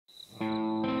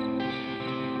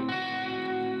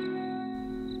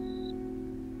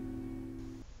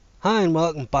Hi and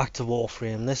welcome back to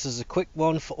Warframe. This is a quick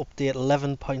one for update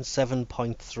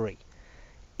 11.7.3.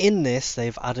 In this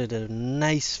they've added a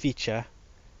nice feature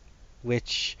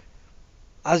which,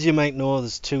 as you might know,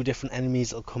 there's two different enemies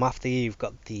that'll come after you. You've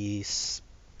got these...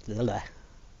 I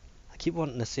keep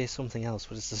wanting to say something else,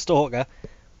 but it's the Stalker,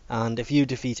 and if you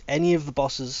defeat any of the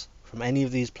bosses from any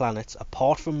of these planets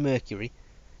apart from Mercury,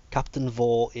 Captain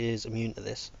Vor is immune to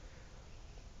this,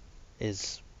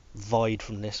 is void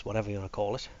from this, whatever you want to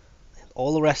call it.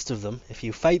 All the rest of them, if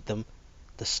you fight them,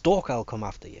 the Stalker will come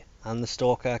after you, and the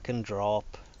Stalker can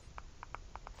drop...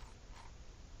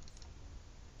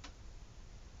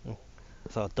 Oh, I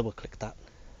thought I'd double click that.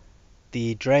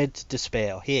 The Dread,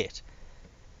 Despair, or Hate.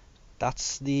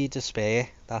 That's the Despair,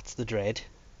 that's the Dread,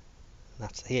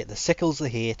 that's the Hate. The Sickle's the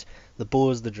Hate, the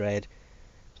Bow's the Dread,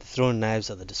 the Throwing Knives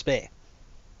are the Despair.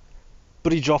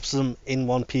 But he drops them in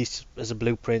one piece as a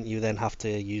blueprint. You then have to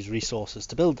use resources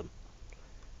to build them.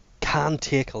 Can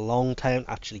take a long time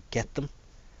to actually get them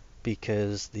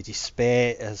because the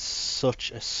Despair has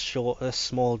such a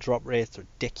small drop rate, it's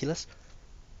ridiculous.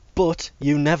 But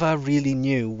you never really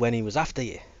knew when he was after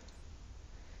you.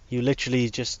 You literally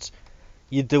just,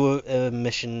 you do a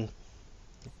mission,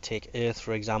 take Earth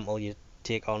for example, you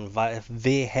take on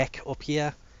Vahek up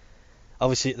here.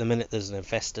 Obviously at the minute there's an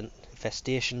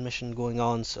infestation mission going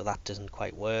on, so that doesn't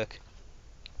quite work.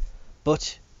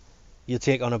 But you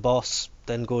take on a boss,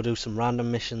 then go do some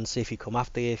random missions, see if he come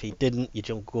after you. If he didn't, you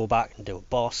just go back and do a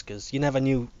boss, because you never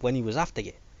knew when he was after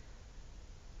you.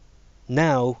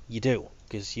 Now you do,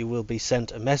 because you will be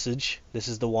sent a message. This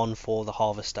is the one for the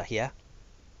Harvester here.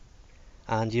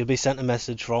 And you'll be sent a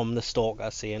message from the Stalker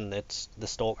saying that the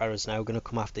Stalker is now going to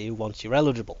come after you once you're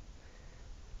eligible.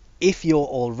 If you're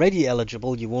already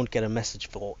eligible, you won't get a message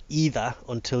for either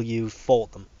until you've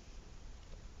fought them.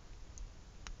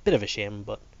 Bit of a shame,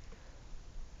 but...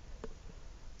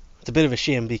 it's a bit of a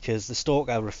shame because the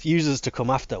Stalker refuses to come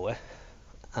after her,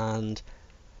 and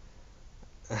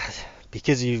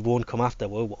because you won't come after her,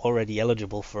 we're already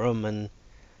eligible for him, and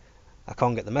I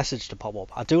can't get the message to pop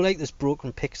up. I do like this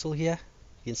broken pixel here.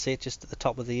 You can see it just at the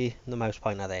top of the mouse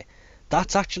pointer there.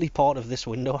 That's actually part of this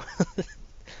window.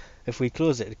 If we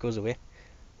close it, it goes away.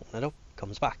 Open it up,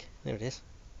 comes back. There it is.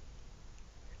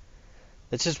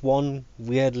 It's just one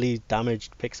weirdly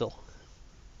damaged pixel.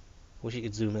 Wish you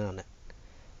could zoom in on it.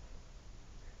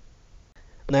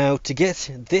 Now, to get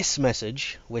this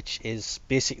message, which is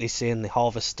basically saying the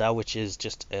Harvester, which is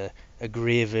just a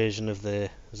grey version of the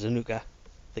Zanuka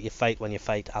that you fight when you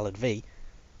fight ALOT V,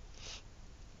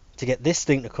 to get this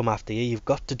thing to come after you, you've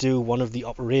got to do one of the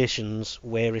operations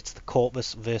where it's the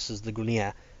corpus versus the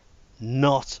grineer,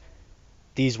 not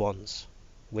these ones,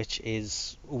 which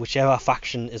is whichever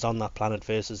faction is on that planet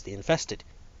versus the infested.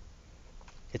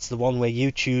 It's the one where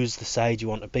you choose the side you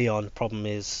want to be on. The problem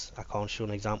is I can't show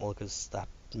an example because that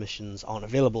missions aren't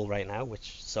available right now,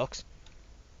 which sucks.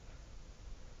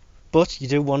 But you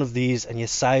do one of these and you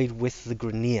side with the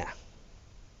grineer.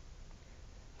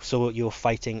 So you're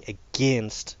fighting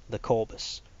against the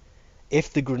corpus.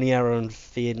 If the grineer are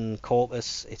invading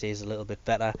corpus, it is a little bit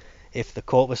better. If the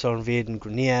corpus are invading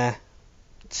grineer,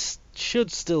 it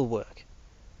should still work.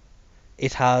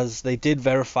 It has, they did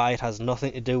verify it has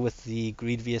nothing to do with the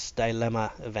Grievous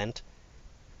Dilemma event.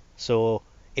 So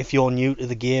if you're new to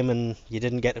the game and you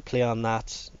didn't get to play on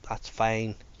that, that's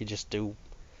fine. You just do.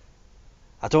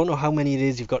 I don't know how many it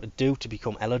is you've got to do to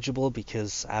become eligible,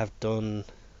 because I've done,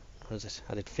 what is it?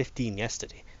 I did 15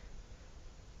 yesterday.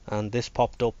 And this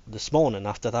popped up this morning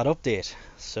after that update.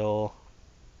 So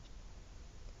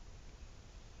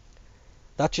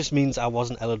that just means I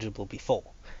wasn't eligible before.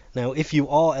 Now, if you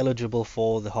are eligible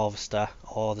for the Harvester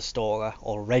or the Stalker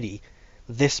already,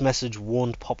 this message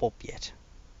won't pop up yet.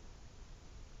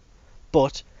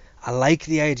 But I like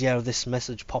the idea of this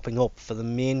message popping up for the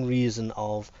main reason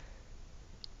of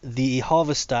the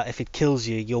Harvester, if it kills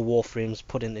you, your Warframe's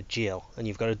put into jail and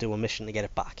you've got to do a mission to get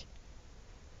it back.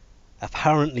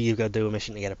 Apparently you've got to do a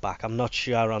mission to get it back. I'm not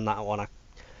sure on that one.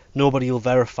 Nobody will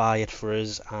verify it for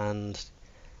us, and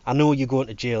I know you're going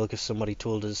to jail because somebody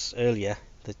told us earlier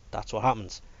that that's what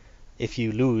happens. If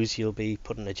you lose, you'll be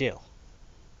put into jail.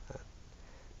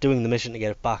 Doing the mission to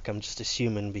get it back, I'm just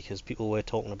assuming, because people were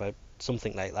talking about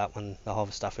something like that when the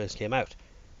Harvester first came out.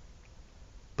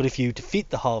 But if you defeat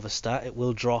the Harvester, it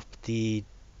will drop the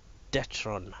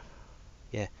Detron.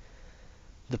 Yeah.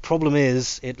 The problem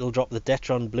is, it'll drop the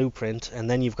Detron blueprint, and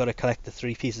then you've got to collect the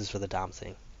 3 pieces for the damn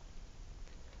thing.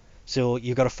 So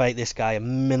you've got to fight this guy a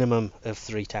minimum of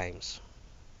 3 times.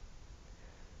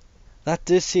 That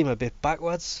does seem a bit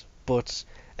backwards, but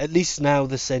at least now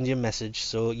they send you a message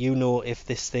so you know if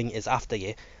this thing is after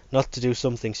you. not to do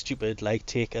something stupid like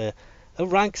take a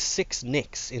rank 6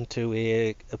 Nyx into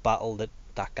a battle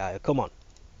that guy will come on.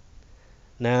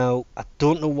 Now, I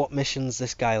don't know what missions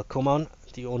this guy will come on.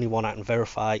 The only one I can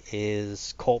verify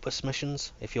is corpus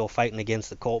missions. If you're fighting against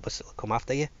the corpus, it'll come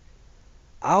after you.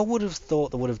 I would have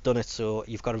thought they would have done it so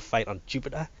you've got to fight on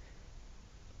Jupiter,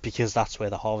 because that's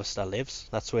where the Harvester lives.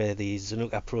 That's where the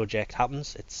Zanuka project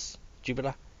happens. It's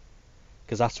Jupiter,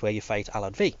 because that's where you fight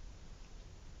ALOT V.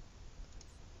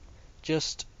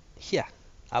 Just here,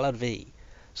 ALOT V.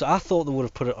 So I thought they would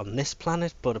have put it on this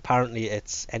planet, but apparently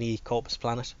it's any corpus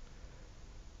planet.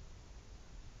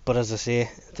 But as I say,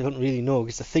 they don't really know,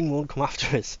 because the thing won't come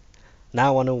after us.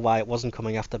 Now I know why it wasn't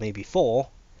coming after me before.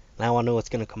 Now I know it's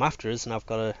going to come after us, and I've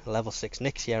got a level 6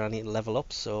 Nyx here I need to level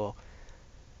up, so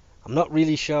I'm not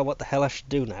really sure what the hell I should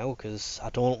do now, because I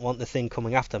don't want the thing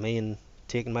coming after me and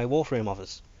taking my Warframe off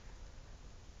us.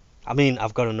 I mean,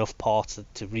 I've got enough parts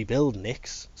to rebuild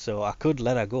Nyx, so I could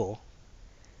let her go.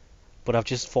 But I've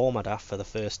just formatted her for the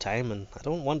first time, and I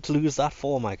don't want to lose that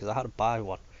format, because I had to buy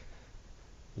one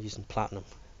using platinum.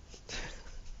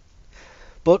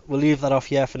 But we'll leave that off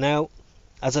here for now.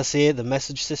 As I say, the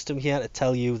message system here to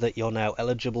tell you that you're now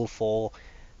eligible for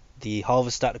the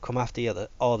Harvester to come after you,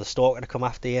 or the Stalker to come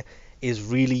after you, is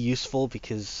really useful,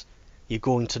 because you're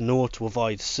going to know to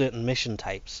avoid certain mission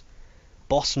types.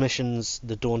 Boss missions,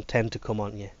 they don't tend to come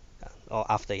on you or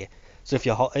after you. So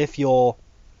if you're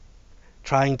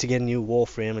trying to get a new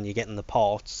Warframe and you're getting the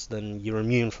parts, then you're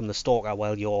immune from the Stalker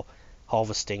while you're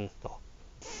harvesting, or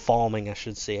farming I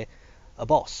should say, a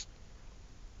boss,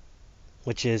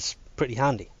 which is pretty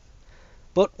handy.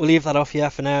 But we'll leave that off here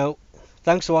for now.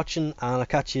 Thanks for watching, and I'll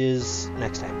catch you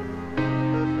next time.